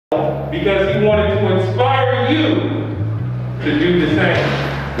because he wanted to inspire you to do the same.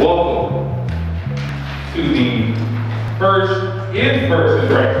 Welcome to the first in-person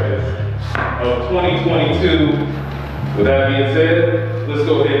breakfast of 2022. With that being said, let's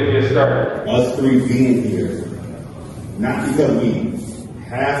go ahead and get started. Us three being here, not because we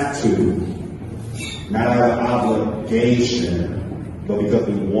have to, not out of obligation, but because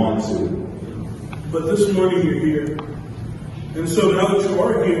we want to. But this morning you're here. And so now that you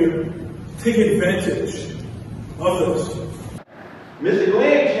are here, take advantage of this. Mr.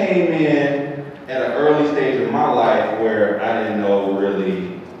 Glenn came in at an early stage of my life where I didn't know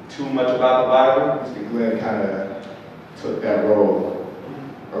really too much about the Bible. Mr. Glenn kind of took that role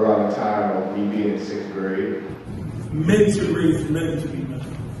around the time of me being in 6th grade. Men to raise men to be men.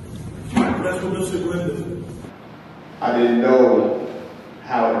 That's what Mr. Glenn did. I didn't know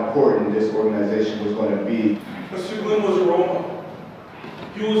how important this organization was going to be. Mr. Glenn was a role model.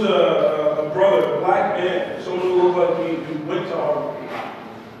 He was a brother, a black man, someone who looked like me, who went to Harvard.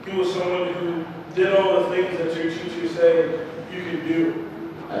 He was someone who did all the things that your teacher said you could do.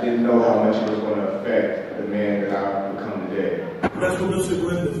 I didn't know how much it was going to affect the man that I've become today. That's what Mr.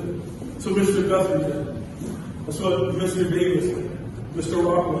 Glenn did. So Mr. Guthrie did. That's what Mr. Davis did. Mr.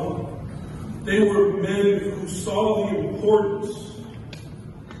 Rockwell. They were men who saw the importance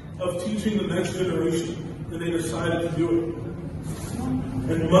of teaching the next generation, and they decided to do it.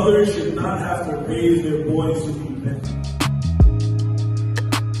 And mothers should not have to raise their boys to be men.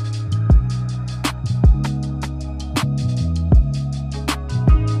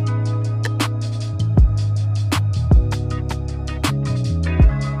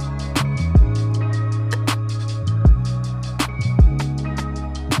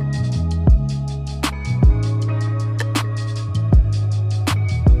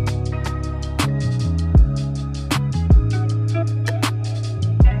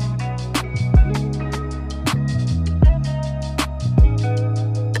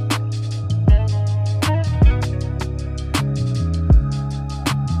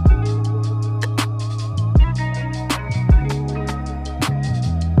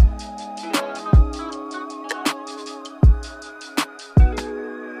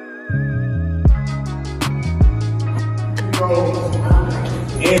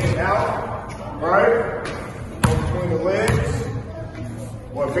 In and out, right? Between the legs.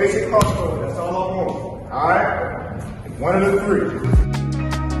 One basic crossroad, that's all I want. Alright? One of the three.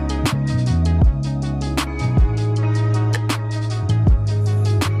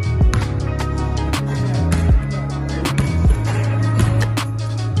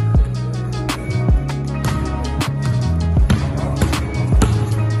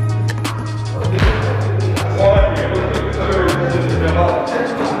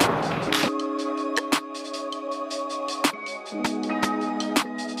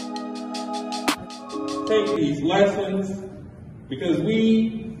 Take these lessons because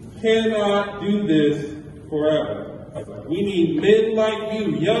we cannot do this forever. We need men like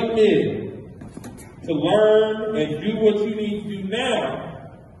you, young men, to learn and do what you need to do now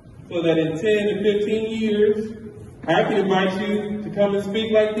so that in 10 and 15 years, I can invite you to come and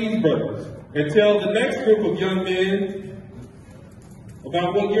speak like these brothers and tell the next group of young men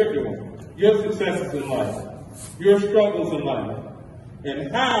about what you're doing, your successes in life, your struggles in life, and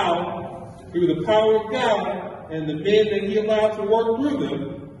how through the power of God and the men that He allowed to work through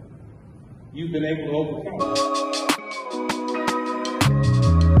them, you've been able to overcome.